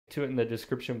to it in the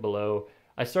description below.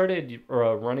 I started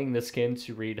running the skin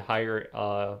to read higher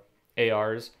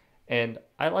ARs, and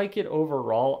I like it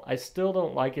overall. I still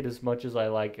don't like it as much as I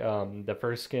like the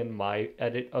first skin, my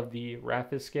edit of the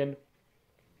Rafis skin.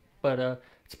 But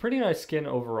it's a pretty nice skin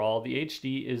overall. The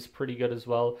HD is pretty good as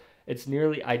well. It's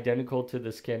nearly identical to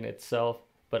the skin itself,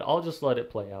 but I'll just let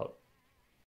it play out.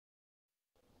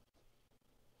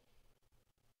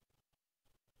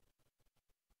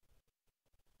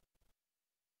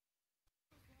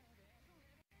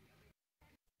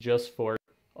 Just for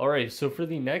Alright, so for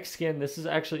the next skin, this is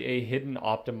actually a hidden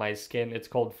optimized skin. It's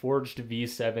called Forged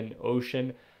V7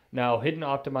 Ocean. Now, hidden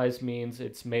optimized means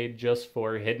it's made just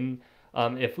for hidden.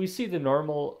 If we see the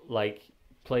normal like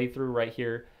playthrough right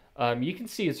here, you can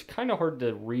see it's kind of hard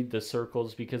to read the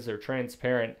circles because they're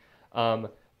transparent.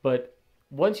 But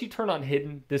once you turn on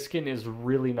hidden, this skin is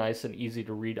really nice and easy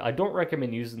to read. I don't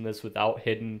recommend using this without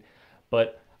hidden,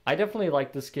 but I definitely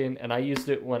like the skin, and I used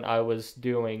it when I was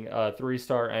doing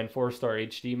 3-star and 4-star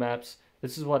HD maps.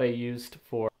 This is what I used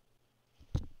for.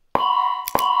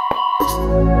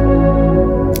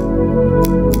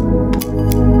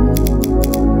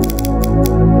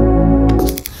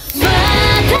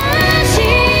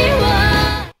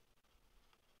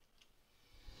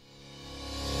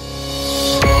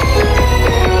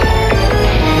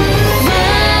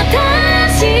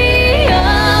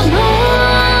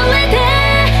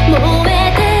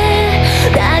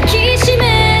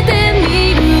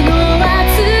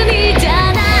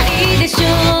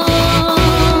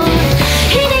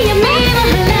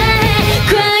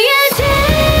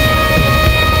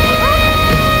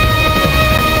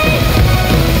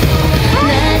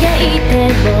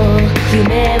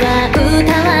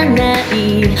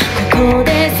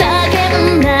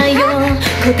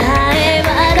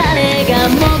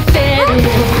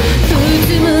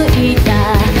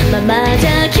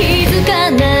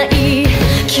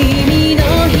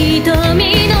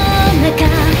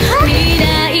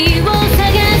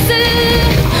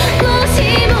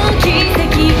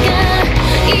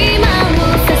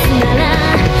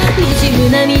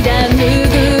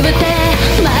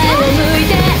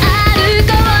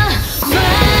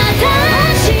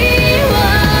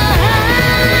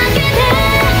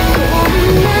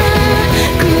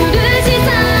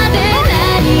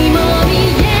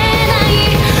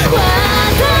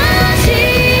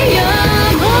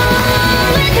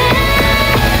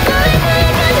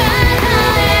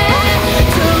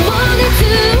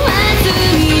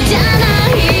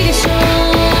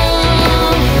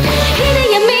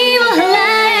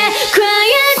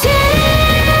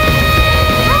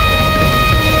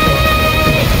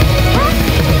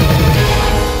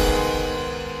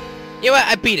 You know what?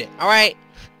 I beat it, alright?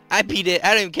 I beat it.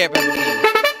 I don't even care about the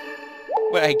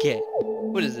beat. What I get?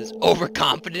 What is this?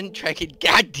 Overconfident? Try to get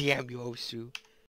goddamn You Osu.